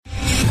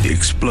The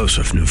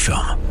explosive new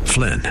film,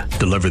 Flynn,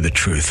 deliver the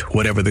truth,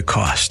 whatever the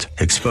cost,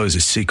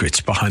 exposes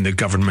secrets behind the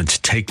government's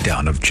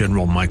takedown of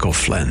General Michael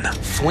Flynn.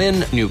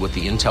 Flynn knew what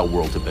the intel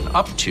world had been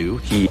up to.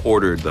 He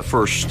ordered the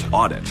first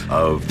audit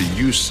of the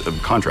use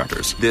of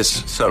contractors.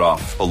 This set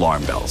off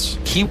alarm bells.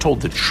 He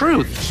told the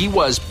truth. He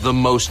was the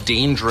most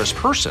dangerous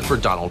person for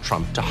Donald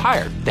Trump to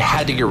hire. They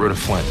had to get rid of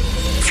Flynn.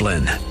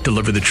 Flynn,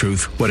 deliver the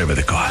truth, whatever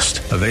the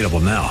cost. Available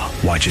now.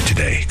 Watch it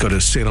today. Go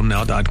to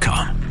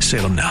salemnow.com.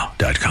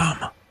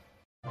 salemnow.com.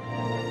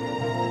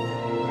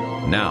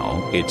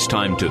 Now it's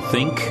time to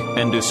think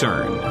and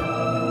discern.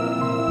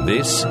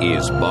 This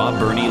is Bob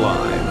Burney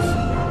Live.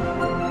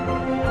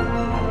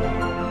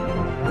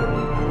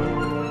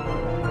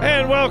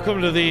 And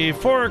welcome to the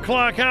 4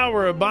 o'clock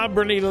hour of Bob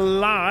Burney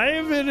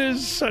Live. It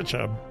is such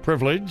a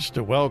privilege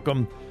to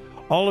welcome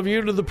all of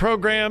you to the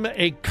program.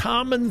 A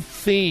common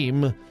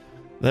theme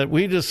that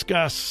we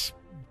discuss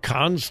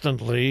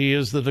constantly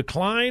is the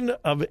decline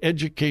of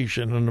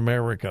education in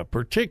America,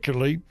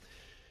 particularly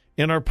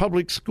in our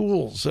public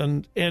schools.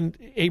 And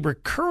a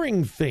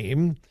recurring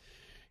theme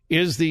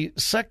is the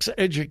sex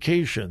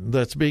education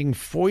that's being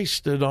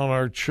foisted on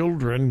our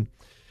children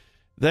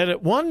that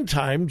at one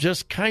time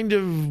just kind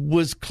of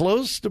was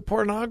close to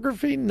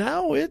pornography.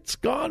 Now it's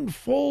gone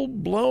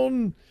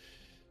full-blown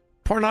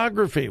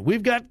pornography.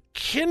 We've got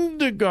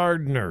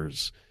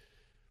kindergartners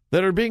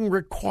that are being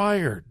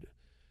required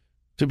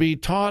to be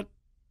taught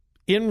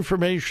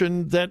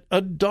information that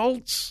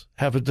adults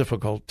have a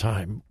difficult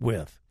time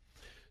with.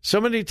 So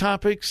many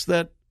topics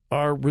that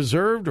are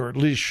reserved, or at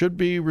least should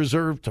be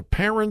reserved, to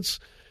parents.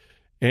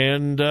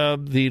 And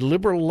the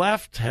liberal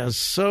left has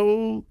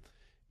so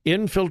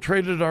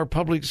infiltrated our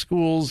public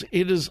schools,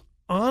 it is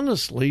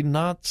honestly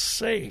not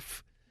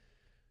safe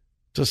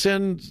to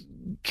send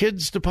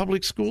kids to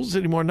public schools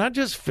anymore. Not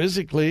just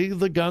physically,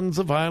 the guns,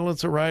 the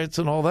violence, the riots,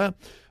 and all that,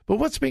 but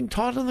what's being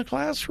taught in the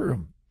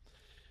classroom.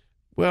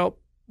 Well,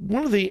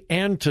 one of the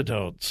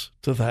antidotes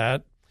to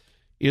that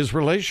is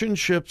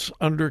relationships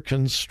under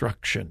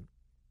construction.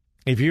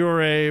 If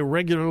you're a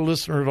regular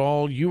listener at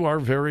all, you are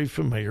very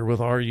familiar with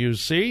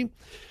RUC.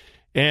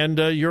 And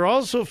you're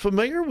also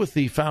familiar with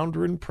the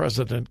founder and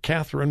president,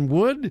 Catherine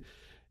Wood.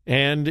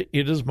 And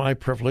it is my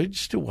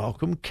privilege to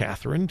welcome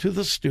Catherine to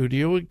the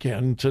studio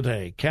again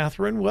today.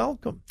 Catherine,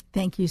 welcome.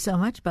 Thank you so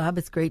much, Bob.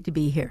 It's great to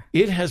be here.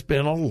 It has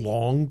been a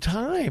long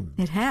time.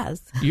 It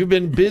has. You've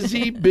been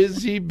busy,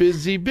 busy,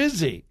 busy,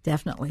 busy.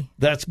 Definitely.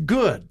 That's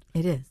good.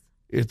 It is.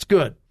 It's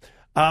good.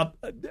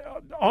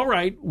 All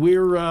right,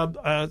 we're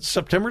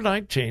September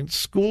 19th.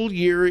 School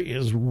year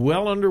is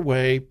well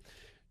underway.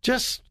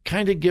 Just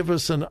kind of give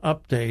us an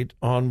update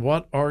on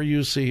what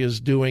RUC is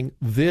doing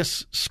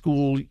this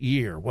school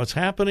year. What's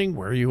happening?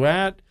 Where are you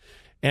at?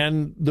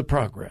 And the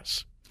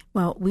progress.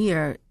 Well, we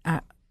are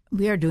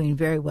doing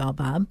very well,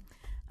 Bob.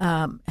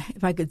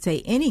 If I could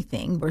say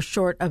anything, we're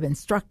short of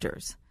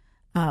instructors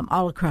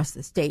all across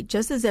the state,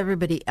 just as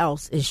everybody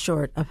else is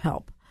short of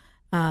help.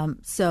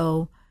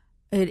 So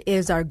it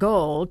is our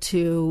goal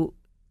to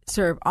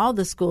serve all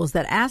the schools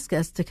that ask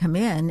us to come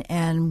in,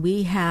 and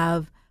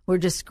we're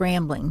just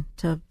scrambling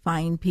to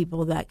find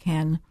people that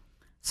can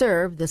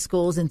serve the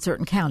schools in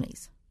certain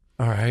counties.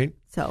 All right.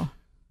 So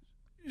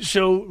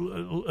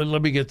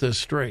let me get this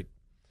straight.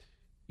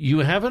 You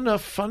have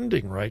enough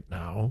funding right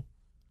now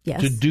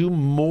yes. to do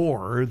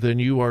more than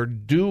you are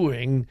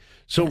doing.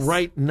 So yes.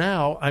 right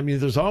now, I mean,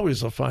 there's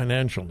always a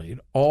financial need,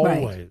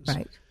 always.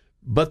 Right.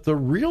 But the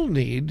real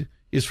need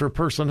is for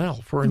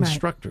personnel, for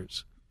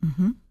instructors. Right.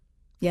 Mm-hmm.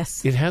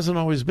 Yes. It hasn't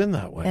always been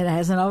that way. It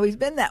hasn't always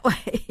been that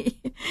way.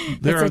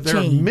 There are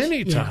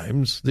many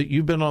times that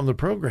you've been on the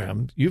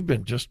program, you've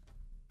been just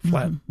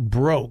flat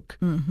broke,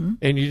 and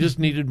you just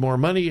needed more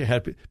money. You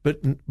had,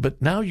 but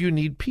now you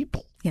need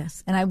people.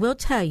 Yes, and I will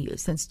tell you,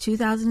 since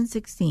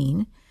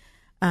 2016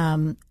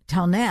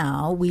 till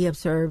now, we have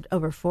served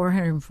over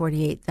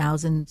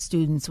 448,000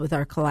 students with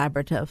our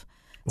collaborative.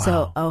 Wow.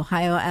 So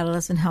Ohio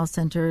Adolescent Health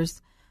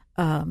Centers.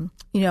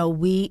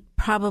 We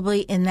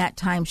probably in that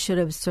time should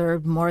have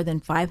served more than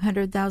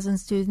 500,000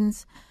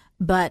 students,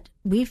 but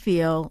we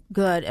feel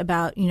good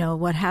about,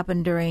 what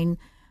happened during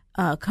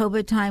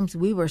COVID times.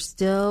 We were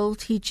still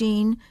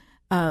teaching.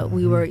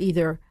 We were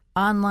either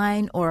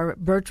online or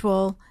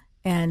virtual.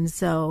 And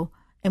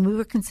we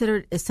were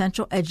considered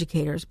essential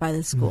educators by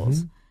the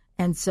schools.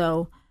 And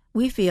so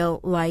we feel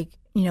like,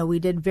 we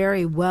did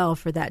very well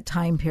for that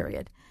time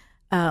period.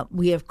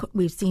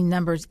 We've seen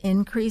numbers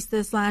increase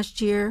this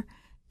last year.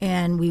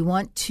 And we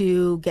want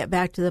to get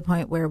back to the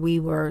point where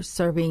we were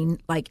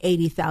serving like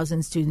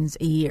 80,000 students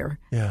a year.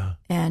 Yeah.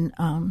 And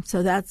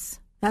so that's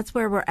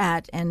where we're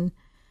at. And,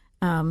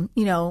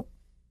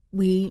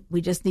 we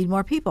just need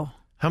more people.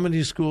 How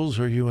many schools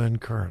are you in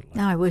currently?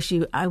 Now, I wish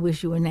you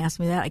wouldn't ask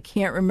me that. I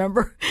can't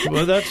remember.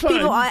 Well, that's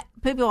fine.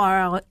 People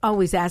are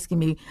always asking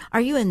me,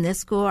 are you in this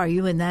school? Are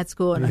you in that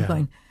school? And I'm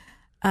going,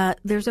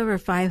 there's over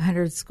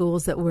 500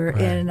 schools that we're in.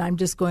 And I'm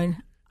just going,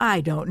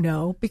 I don't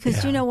know,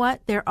 because you know what?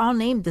 They're all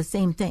named the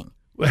same thing.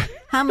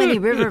 How many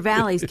river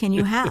valleys can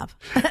you have?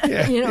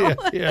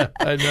 Yeah,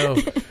 I know.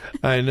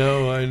 I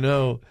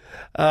know.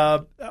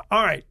 All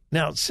right.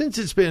 Now, since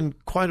it's been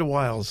quite a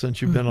while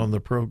since you've been on the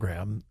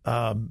program,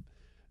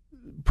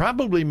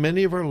 probably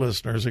many of our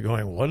listeners are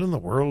going, what in the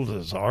world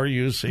is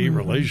RUC,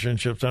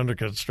 Relationships Under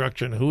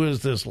Construction? Who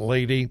is this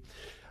lady?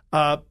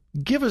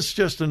 Give us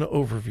just an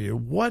overview.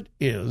 What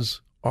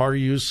is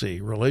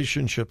RUC,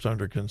 Relationships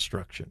Under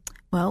Construction?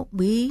 Well,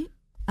 we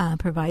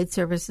provide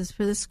services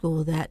for the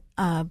school that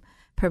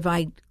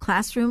provide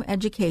classroom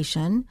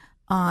education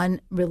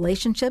on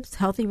relationships,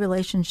 healthy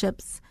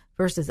relationships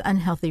versus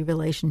unhealthy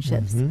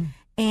relationships,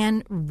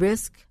 and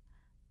risk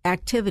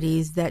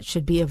activities that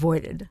should be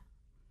avoided.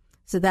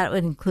 So that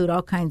would include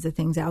all kinds of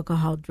things: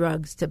 alcohol,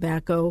 drugs,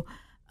 tobacco,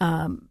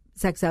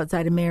 sex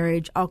outside of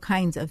marriage, all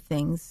kinds of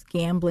things,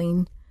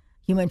 gambling,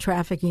 human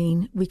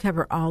trafficking. We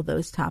cover all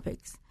those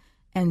topics.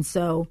 And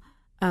so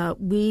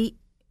we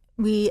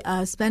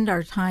spend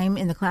our time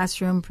in the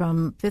classroom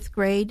from 5th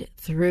grade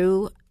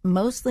through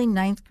mostly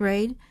 9th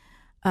grade,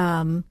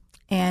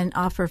 and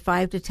offer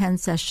 5 to 10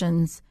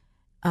 sessions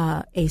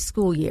a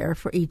school year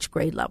for each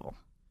grade level.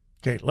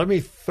 Okay, let me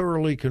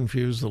thoroughly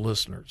confuse the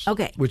listeners.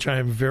 Okay. Which I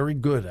am very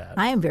good at.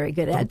 I am very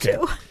good at,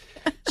 too.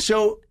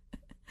 So,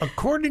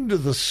 according to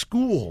the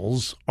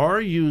schools,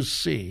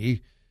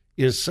 RUC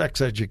is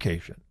sex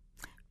education.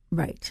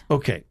 Right.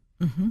 Okay.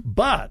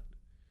 But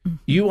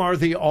you are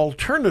the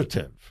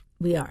alternative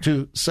We are.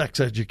 to sex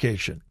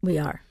education. We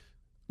are.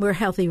 We're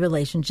healthy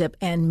relationship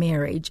and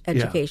marriage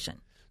education.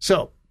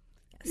 So,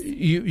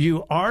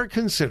 you are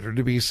considered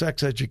to be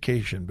sex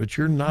education, but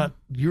you're not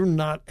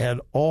at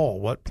all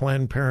what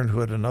Planned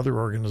Parenthood and other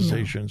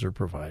organizations are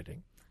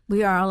providing.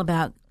 We are all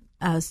about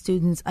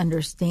students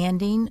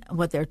understanding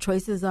what their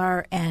choices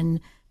are and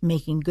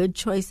making good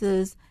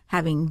choices,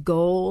 having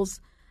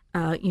goals,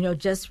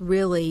 just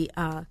really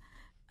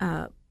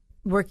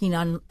working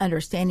on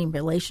understanding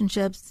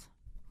relationships,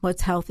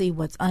 what's healthy,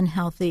 what's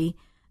unhealthy,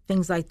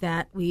 things like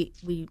that.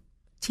 We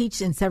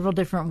teach in several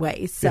different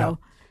ways.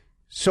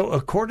 So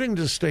according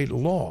to state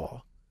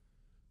law,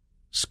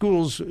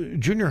 schools,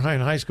 junior high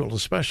and high school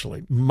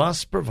especially,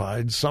 must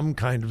provide some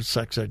kind of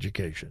sex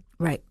education.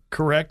 Right.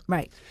 Correct?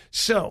 Right.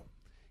 So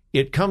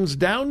it comes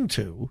down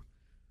to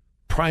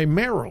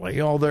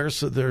primarily,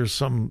 there's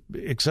some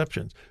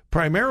exceptions,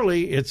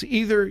 primarily it's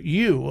either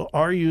you,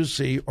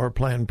 RUC, or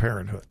Planned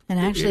Parenthood. And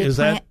actually,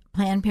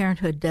 Planned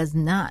Parenthood does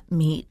not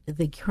meet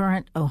the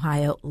current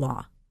Ohio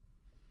law.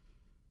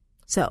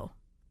 So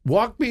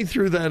walk me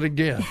through that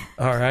again,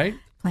 all right?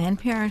 Planned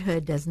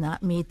Parenthood does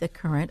not meet the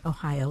current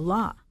Ohio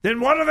law. Then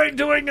what are they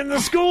doing in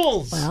the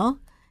schools? Well,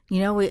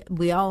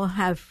 we all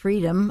have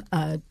freedom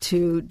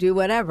to do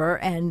whatever,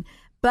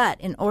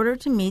 but in order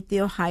to meet the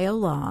Ohio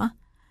law,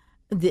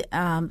 the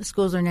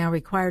schools are now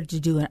required to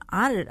do an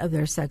audit of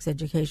their sex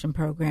education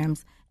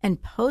programs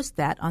and post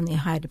that on the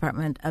Ohio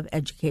Department of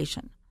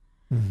Education.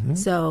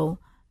 So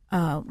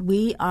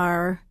we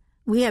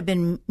have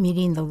been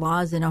meeting the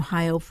laws in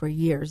Ohio for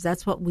years.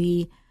 That's what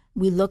we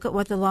look at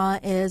what the law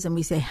is and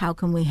we say, how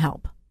can we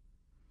help?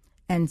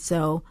 And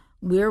so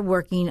we're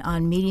working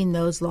on meeting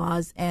those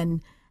laws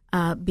and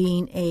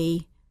being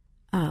a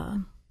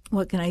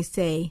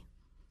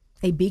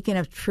beacon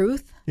of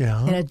truth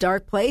in a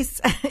dark place.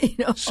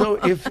 So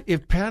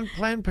if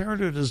Planned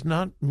Parenthood is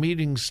not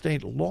meeting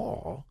state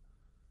law,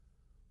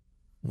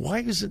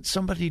 why isn't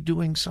somebody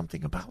doing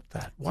something about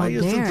that? Why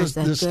isn't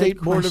the State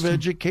Board of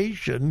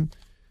Education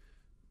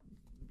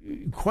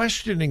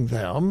questioning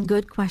them?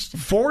 Good question.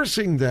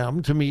 Forcing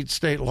them to meet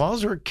state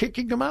laws or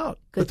kicking them out?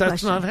 Good but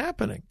that's question. not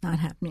happening. Not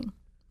happening.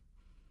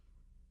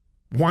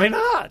 Why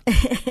not?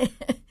 You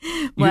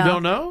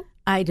don't know?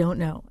 I don't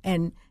know.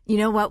 And you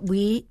know what?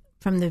 We,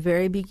 from the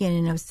very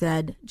beginning, have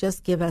said,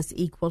 just give us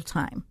equal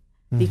time.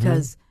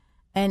 Because,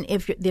 and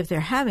if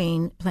they're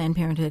having Planned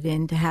Parenthood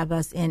in, to have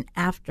us in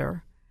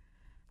after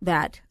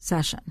that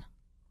session.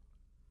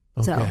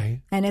 Okay. So,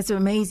 and it's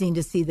amazing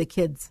to see the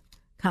kids'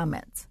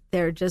 comments.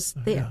 They're just,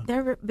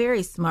 they're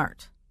very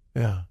smart.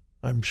 Yeah,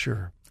 I'm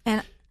sure.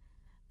 And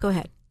go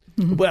ahead.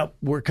 Well,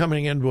 we're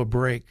coming into a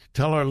break.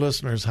 Tell our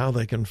listeners how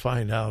they can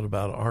find out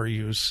about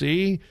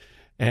RUC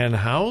and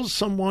how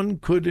someone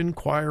could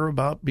inquire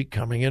about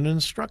becoming an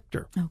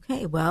instructor.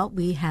 Okay, well,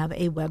 we have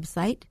a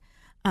website,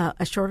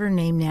 a shorter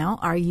name now,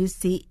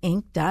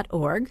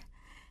 rucinc.org.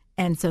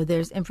 And so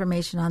there's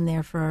information on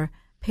there for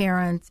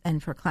parents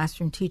and for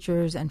classroom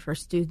teachers and for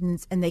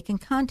students, and they can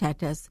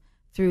contact us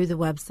through the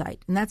website.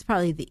 And that's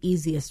probably the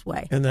easiest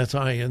way. And that's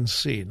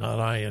INC, not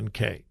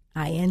INK.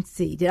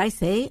 INC. Did I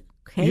say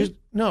okay?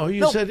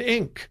 You said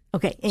Inc.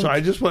 Okay, Inc. So I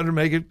just wanted to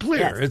make it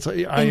clear. Yes. It's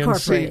INC.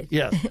 Incorporated.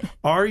 Yes.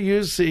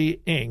 RUC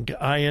Inc.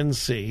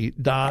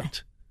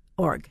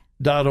 INC.org.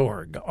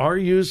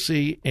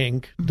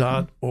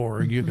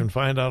 RUCinc.org. You can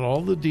find out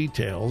all the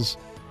details.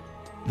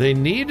 They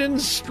need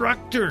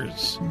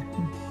instructors.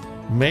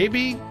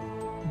 Maybe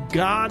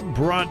God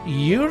brought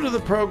you to the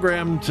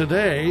program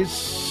today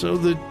so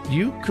that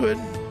you could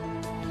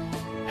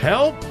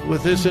help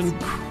with this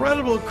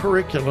incredible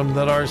curriculum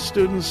that our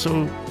students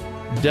so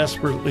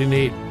desperately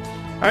need.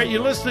 All right,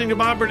 you're listening to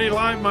Bob Burney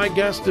Live. My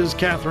guest is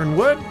Catherine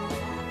Wood.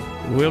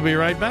 We'll be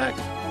right back.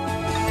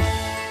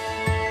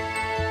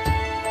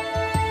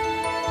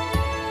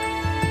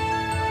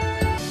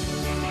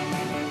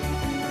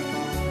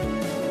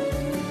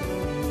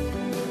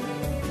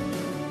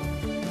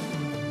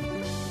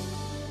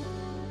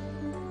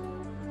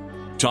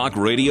 Talk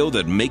radio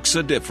that makes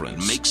a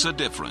difference. Makes a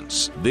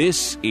difference.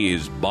 This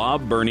is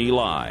Bob Burney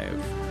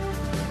Live.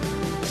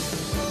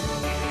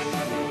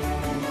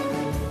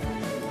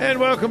 And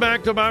welcome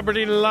back to Bob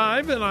Burney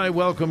Live, and I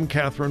welcome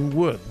Catherine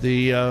Wood,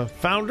 the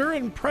founder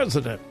and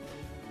president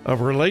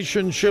of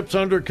Relationships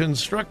Under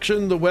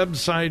Construction. The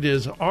website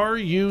is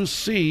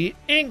RUC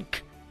Inc.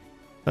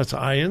 That's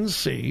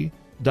INC.org,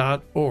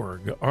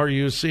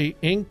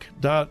 RUCinc.org.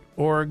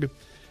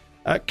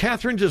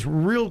 Catherine, just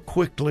real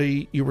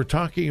quickly, you were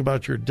talking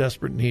about your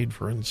desperate need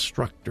for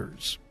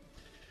instructors.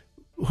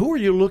 Who are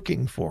you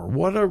looking for?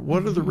 What are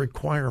the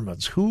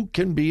requirements? Who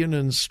can be an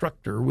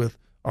instructor with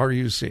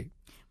RUC?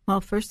 Well,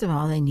 first of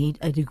all, they need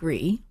a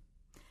degree,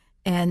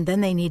 and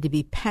then they need to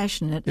be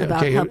passionate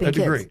about helping kids.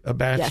 A degree, a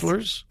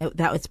bachelor's? Yes,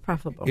 that was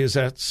preferable. Is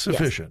that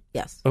sufficient?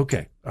 Yes.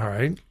 Okay, all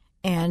right.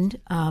 And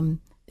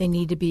they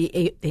need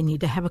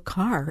to have a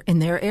car in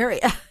their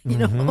area, you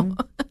know.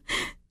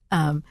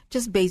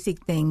 Just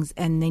basic things,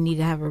 and they need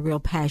to have a real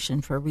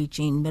passion for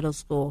reaching middle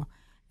school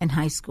and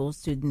high school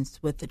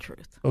students with the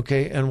truth.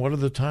 Okay, and what are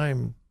the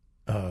time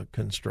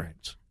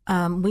constraints?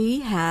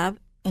 We have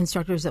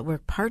instructors that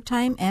work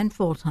part-time and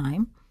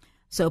full-time.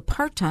 So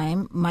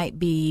part-time might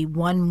be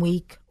 1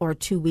 week or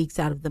 2 weeks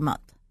out of the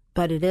month.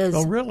 But it is...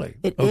 Oh, really?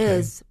 It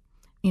is.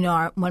 You know,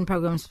 our one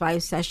program is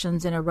 5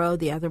 sessions in a row.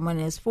 The other one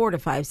is 4 to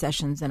 5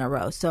 sessions in a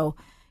row. So,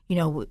 you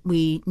know,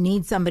 we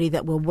need somebody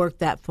that will work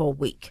that full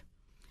week.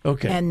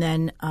 Okay. And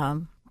then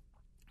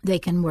they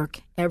can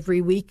work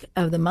every week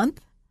of the month,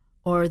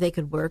 or they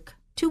could work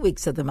 2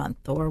 weeks of the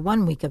month or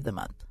 1 week of the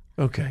month.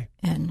 Okay.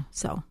 And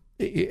so...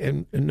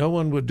 And no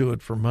one would do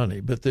it for money,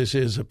 but this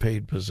is a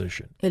paid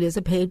position. It is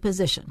a paid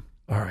position.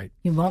 All right.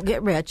 You won't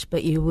get rich,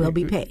 but you will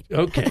be paid.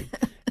 Okay.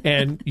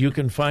 And you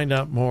can find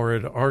out more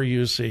at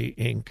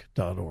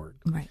rucinc.org.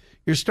 Right.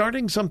 You're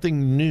starting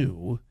something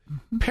new,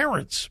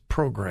 parents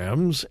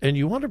programs, and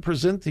you want to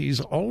present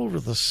these all over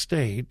the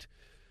state.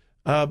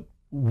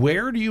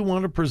 Where do you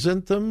want to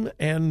present them,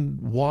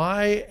 and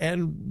why,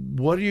 and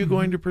what are you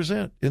going to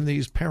present in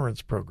these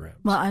parents programs?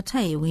 Well, I'll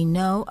tell you, we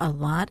know a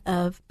lot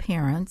of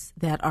parents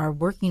that are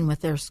working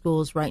with their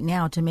schools right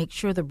now to make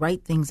sure the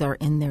right things are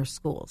in their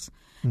schools.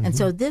 And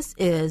so this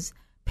is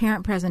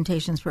parent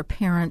presentations for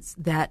parents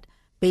that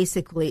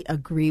basically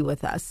agree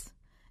with us.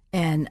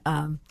 And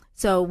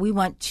so we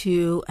want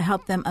to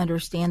help them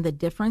understand the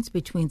difference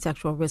between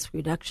sexual risk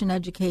reduction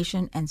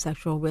education and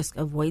sexual risk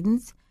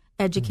avoidance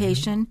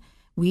education.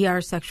 We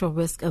are sexual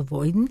risk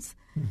avoidance,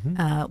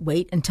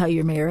 wait until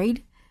you're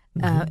married,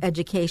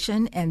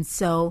 education. And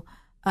so,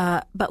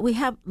 but we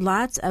have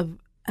lots of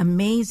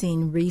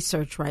amazing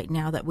research right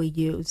now that we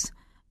use.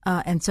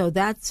 And so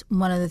that's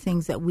one of the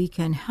things that we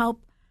can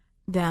help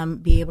them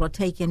be able to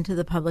take into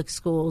the public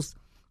schools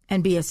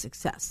and be a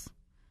success.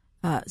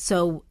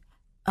 So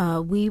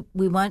we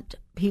want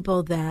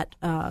people that,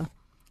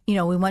 we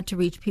want to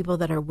reach people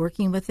that are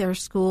working with their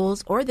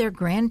schools or their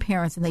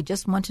grandparents, and they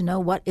just want to know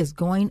what is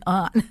going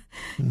on,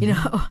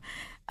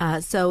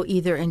 So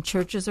either in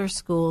churches or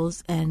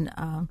schools, and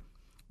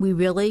we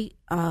really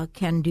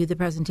can do the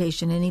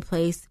presentation any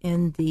place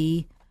in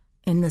the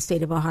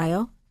state of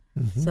Ohio.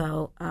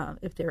 So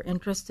if they're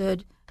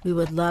interested, we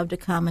would love to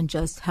come and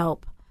just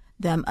help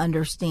them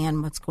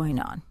understand what's going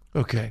on.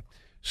 Okay.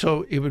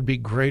 So it would be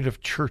great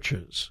if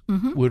churches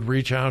would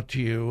reach out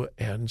to you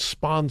and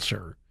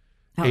sponsor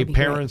a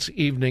parents'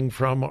 evening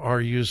from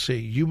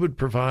RUC. You would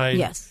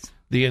provide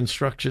the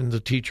instruction, the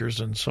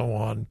teachers, and so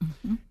on.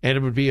 And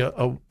it would be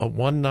a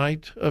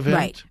one-night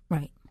event?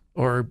 Right.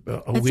 Or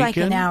a weekend? It's like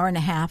an hour and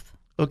a half.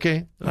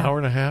 Okay, an hour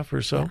and a half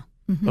or so?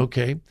 Yeah.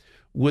 Okay.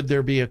 Would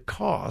there be a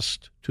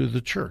cost to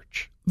the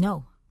church?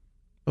 No.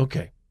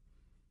 Okay.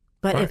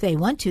 But if they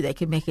want to, they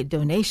could make a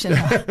donation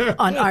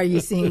on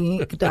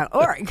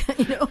rucinc.org,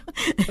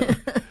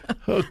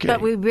 Okay. But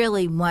we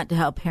really want to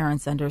help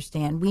parents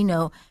understand. We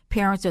know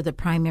parents are the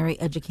primary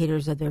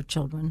educators of their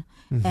children,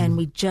 and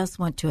we just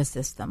want to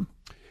assist them.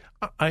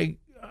 I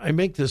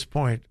make this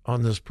point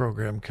on this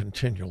program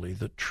continually.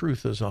 The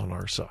truth is on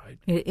our side.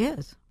 It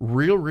is.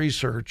 Real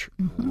research,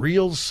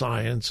 real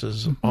science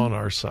is on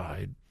our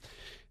side.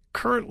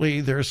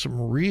 Currently, there's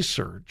some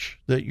research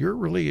that you're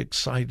really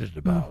excited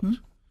about.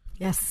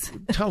 Yes.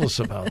 Tell us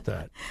about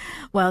that.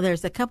 Well,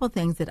 there's a couple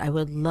things that I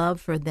would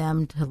love for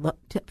them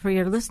for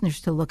your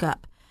listeners to look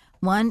up.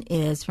 One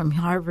is from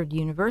Harvard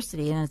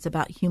University, and it's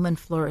about human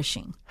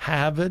flourishing.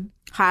 Harvard,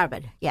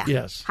 yeah.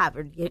 Yes.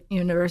 Harvard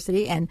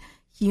University and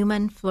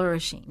human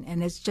flourishing.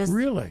 And it's just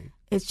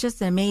it's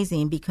just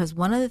amazing, because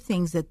one of the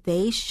things that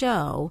they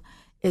show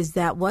is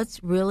that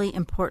what's really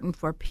important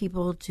for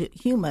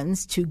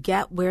humans to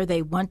get where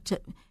they want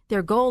to,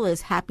 their goal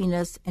is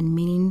happiness and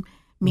meaning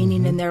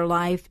in their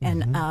life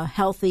and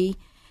healthy.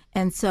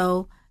 And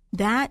so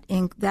that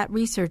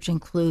research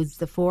includes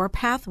the 4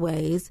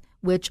 pathways,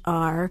 which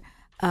are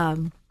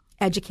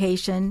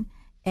education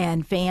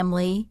and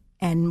family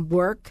and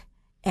work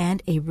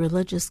and a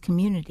religious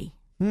community.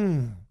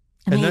 And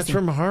that's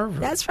from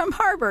Harvard? That's from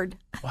Harvard.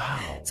 Wow.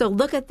 So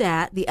look at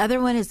that. The other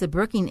one is the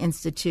Brookings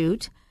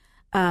Institute.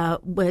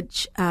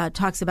 which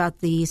talks about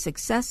the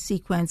success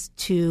sequence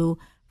to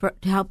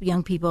help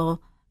young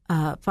people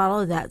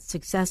follow that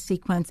success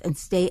sequence and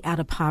stay out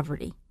of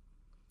poverty.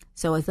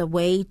 So it's a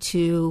way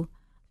to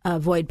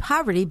avoid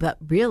poverty, but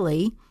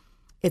really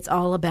it's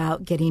all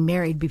about getting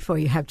married before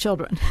you have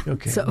children.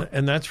 Okay, So,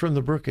 and that's from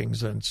the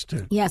Brookings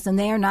Institute. yes, and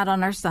they are not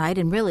on our side,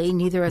 and really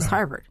neither is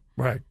Harvard.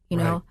 Right. You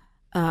know,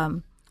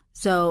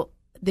 so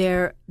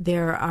there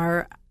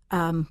are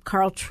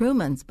Carl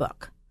Truman's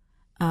book,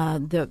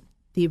 The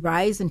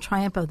Rise and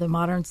Triumph of the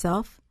Modern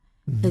Self,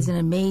 is an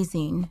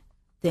amazing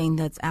thing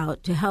that's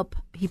out to help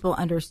people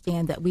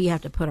understand that we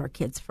have to put our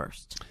kids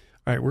first.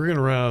 All right, we're going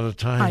to run out of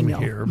time know.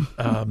 here.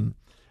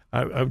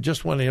 I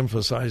just want to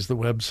emphasize the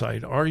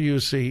website,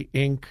 rucinc.org.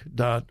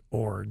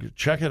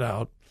 Check it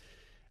out.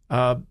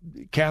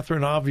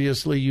 Catherine,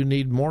 obviously you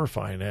need more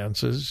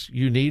finances.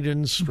 You need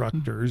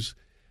instructors.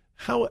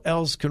 How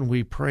else can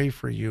we pray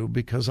for you?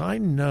 Because I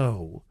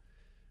know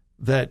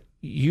that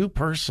you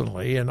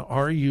personally and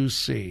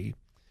RUC,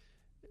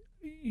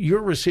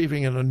 you're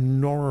receiving an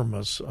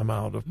enormous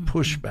amount of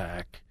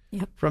pushback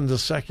from the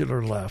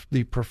secular left,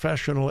 the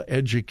professional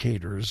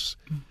educators.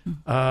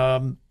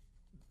 How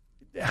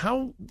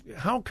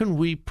can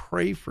we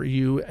pray for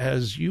you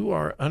as you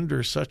are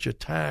under such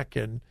attack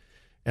and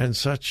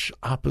such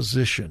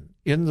opposition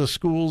in the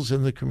schools,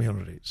 in the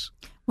communities?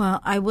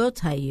 Well, I will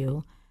tell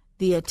you,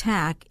 the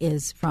attack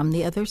is from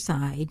the other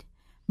side.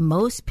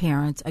 Most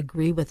parents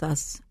agree with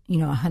us,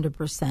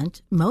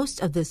 100%.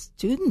 Most of the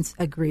students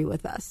agree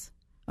with us,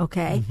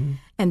 okay?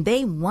 And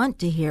they want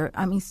to hear,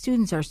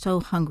 students are so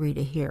hungry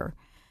to hear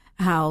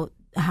how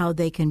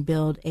they can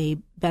build a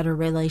better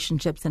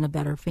relationships and a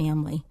better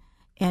family.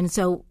 And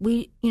so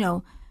we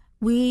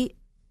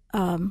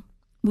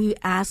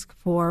ask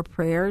for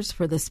prayers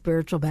for the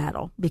spiritual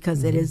battle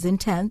because it is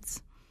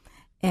intense,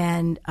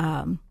 and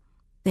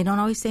they don't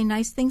always say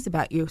nice things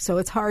about you, so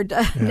it's hard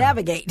to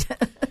navigate,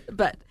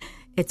 but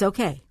it's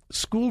okay.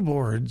 School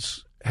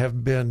boards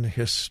have been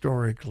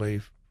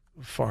historically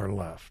far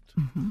left.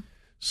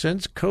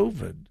 Since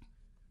COVID,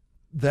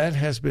 that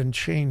has been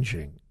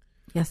changing.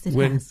 Yes, it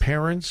when has.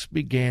 parents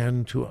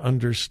began to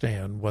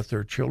understand what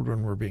their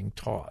children were being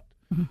taught.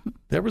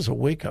 There was a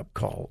wake-up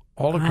call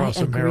all across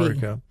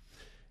America,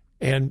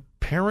 and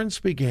parents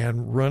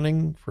began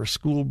running for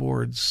school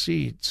board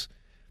seats.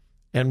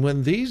 And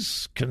when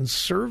these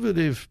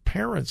conservative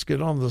parents get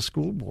on the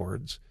school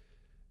boards,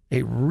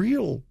 a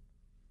real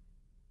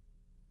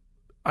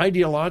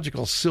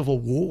ideological civil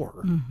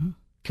war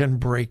can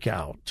break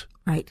out.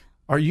 Right.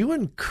 Are you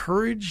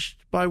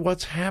encouraged by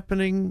what's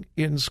happening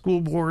in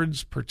school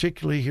boards,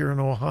 particularly here in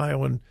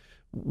Ohio? And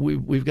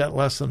we've got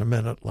less than a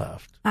minute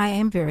left. I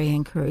am very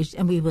encouraged,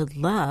 and we would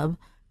love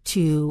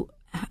to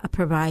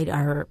provide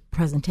our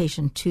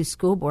presentation to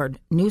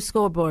new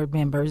school board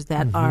members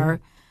that are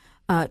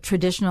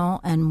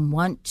traditional and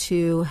want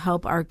to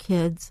help our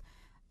kids.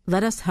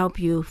 Let us help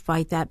you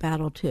fight that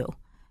battle too.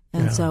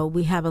 And so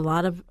we have a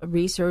lot of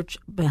research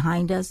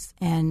behind us,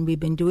 and we've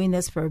been doing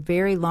this for a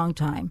very long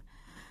time.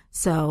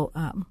 So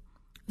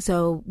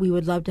we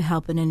would love to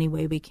help in any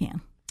way we can.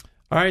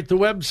 All right, the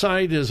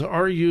website is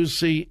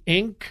rucinc.org,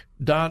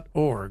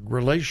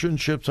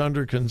 Relationships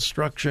Under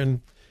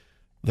Construction.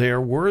 They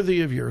are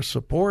worthy of your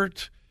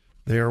support.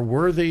 They are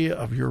worthy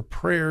of your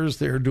prayers.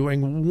 They are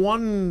doing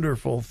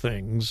wonderful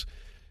things,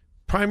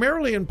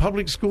 primarily in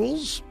public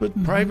schools,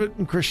 but private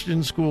and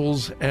Christian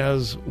schools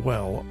as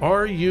well.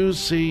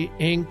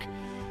 rucinc.org.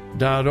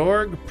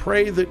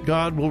 Pray that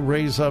God will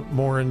raise up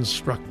more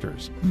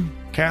instructors.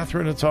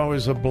 Catherine, it's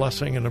always a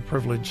blessing and a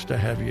privilege to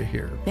have you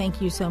here. Thank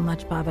you so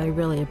much, Bob. I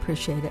really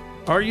appreciate it.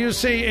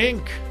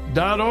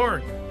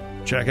 rucinc.org.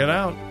 Check it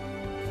out.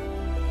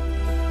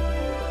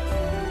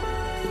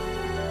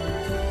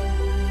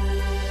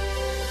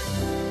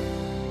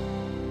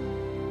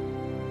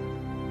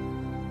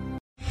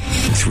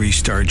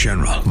 Three-star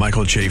General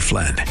Michael J.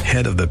 Flynn,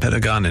 head of the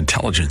Pentagon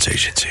Intelligence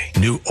Agency,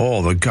 knew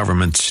all the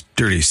government's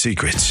dirty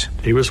secrets.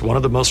 He was one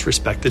of the most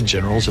respected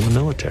generals in the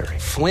military.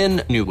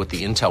 Flynn knew what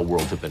the intel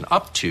world had been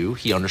up to.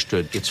 He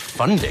understood its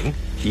funding.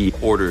 He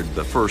ordered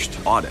the first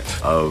audit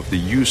of the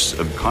use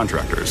of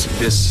contractors.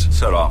 This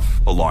set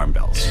off alarm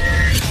bells.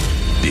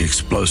 The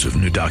explosive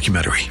new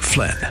documentary,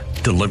 Flynn,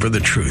 Deliver the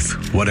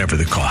Truth, Whatever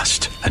the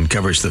Cost,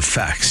 uncovers the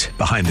facts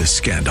behind this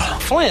scandal.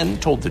 Flynn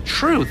told the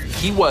truth.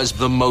 He was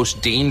the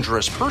most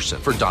dangerous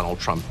person for Donald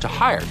Trump to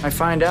hire. I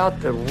find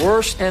out the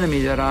worst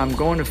enemy that I'm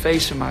going to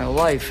face in my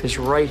life is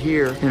right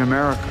here in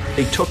America.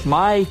 They took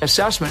my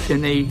assessment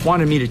and they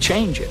wanted me to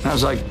change it. And I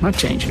was like, I'm not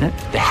changing it.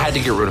 They had to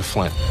get rid of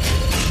Flynn.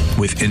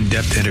 With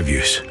in-depth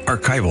interviews,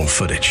 archival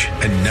footage,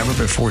 and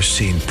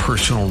never-before-seen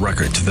personal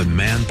records of the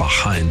man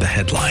behind the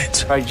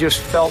headlines. I just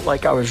felt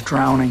like I was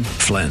drowning.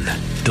 Flynn,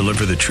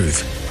 Deliver the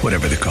Truth,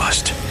 Whatever the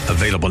Cost.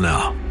 Available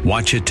now.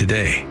 Watch it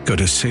today. Go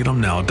to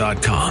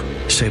salemnow.com.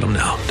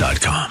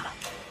 salemnow.com.